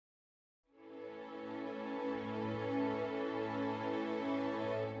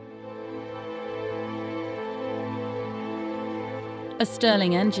A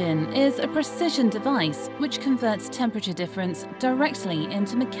Stirling engine is a precision device which converts temperature difference directly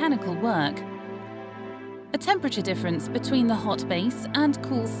into mechanical work. A temperature difference between the hot base and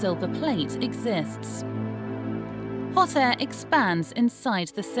cool silver plate exists. Hot air expands inside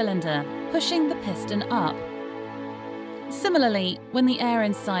the cylinder, pushing the piston up. Similarly, when the air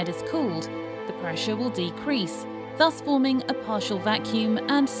inside is cooled, the pressure will decrease, thus forming a partial vacuum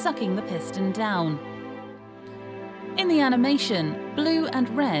and sucking the piston down. In the animation, blue and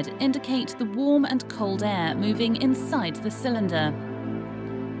red indicate the warm and cold air moving inside the cylinder.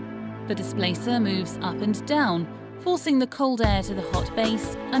 The displacer moves up and down, forcing the cold air to the hot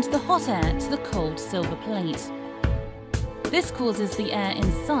base and the hot air to the cold silver plate. This causes the air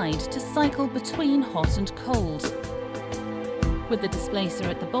inside to cycle between hot and cold. With the displacer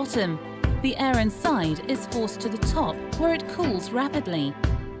at the bottom, the air inside is forced to the top where it cools rapidly.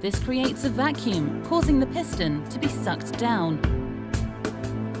 This creates a vacuum, causing the piston to be sucked down.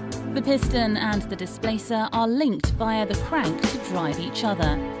 The piston and the displacer are linked via the crank to drive each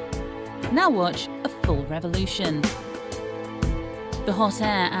other. Now watch a full revolution. The hot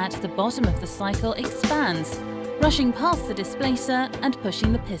air at the bottom of the cycle expands, rushing past the displacer and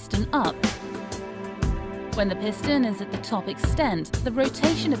pushing the piston up. When the piston is at the top extent, the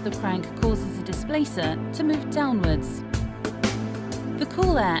rotation of the crank causes the displacer to move downwards. The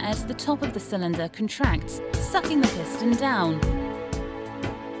cool air at the top of the cylinder contracts, sucking the piston down.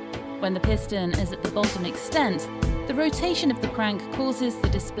 When the piston is at the bottom extent, the rotation of the crank causes the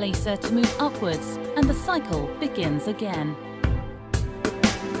displacer to move upwards, and the cycle begins again.